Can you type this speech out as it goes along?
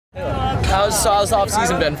How's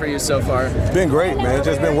off-season been for you so far? It's been great, man.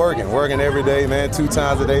 Just been working every day, man. 2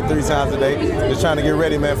 times a day, 3 times a day. Just trying to get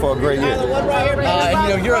ready, man, for a great year. And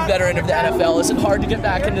you know, you're a veteran of the NFL. Is it hard to get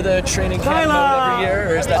back into the training camp mode every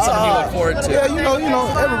year, or is that something you look forward to? Yeah, you know,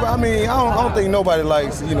 everybody. I mean, I don't think nobody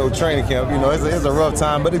likes, training camp. It's a rough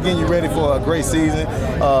time, but again, you're ready for a great season.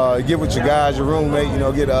 Get with your guys, your roommate.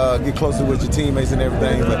 Get closer with your teammates and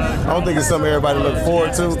everything. But I don't think it's something everybody look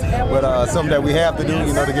forward to, but something that we have to do,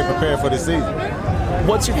 to get prepared for the season.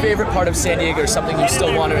 What's your favorite part of San Diego, or something you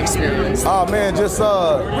still want to experience? Oh man, just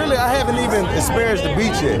really, I haven't even experienced the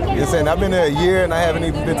beach yet. You know what I'm saying? I've been there a year and I haven't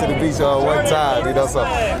even been to the beach one time. So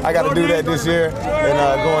I got to do that this year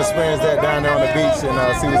and go experience that down there on the beach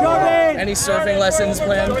and see what's going on. Any surfing lessons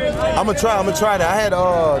planned? I'm gonna try that. I had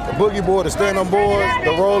the boogie board, the stand-up board,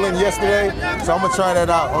 the rolling yesterday, so I'm gonna try that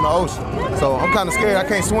out on the ocean. So I'm kind of scared. I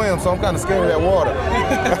can't swim, so I'm kind of scared of that water.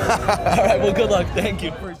 All right. Well, good luck. Thank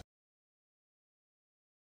you.